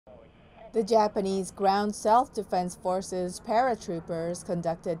The Japanese Ground Self-Defense Forces paratroopers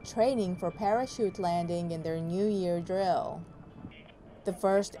conducted training for parachute landing in their New Year drill. The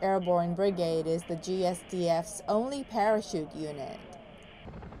 1st Airborne Brigade is the GSDF's only parachute unit.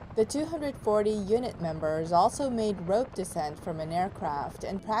 The 240 unit members also made rope descent from an aircraft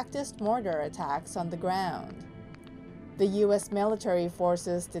and practiced mortar attacks on the ground. The U.S. military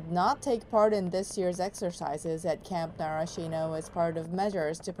forces did not take part in this year's exercises at Camp Narashino as part of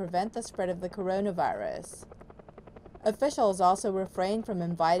measures to prevent the spread of the coronavirus. Officials also refrained from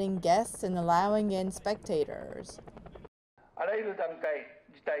inviting guests and allowing in spectators. あらゆる段階、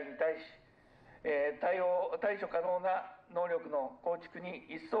事態に対し、対処可能な能力の構築に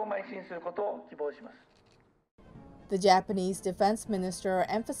一層邁進することを希望します。 The Japanese defense minister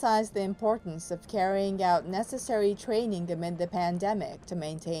emphasized the importance of carrying out necessary training amid the pandemic to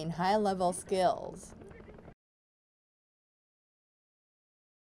maintain high-level skills.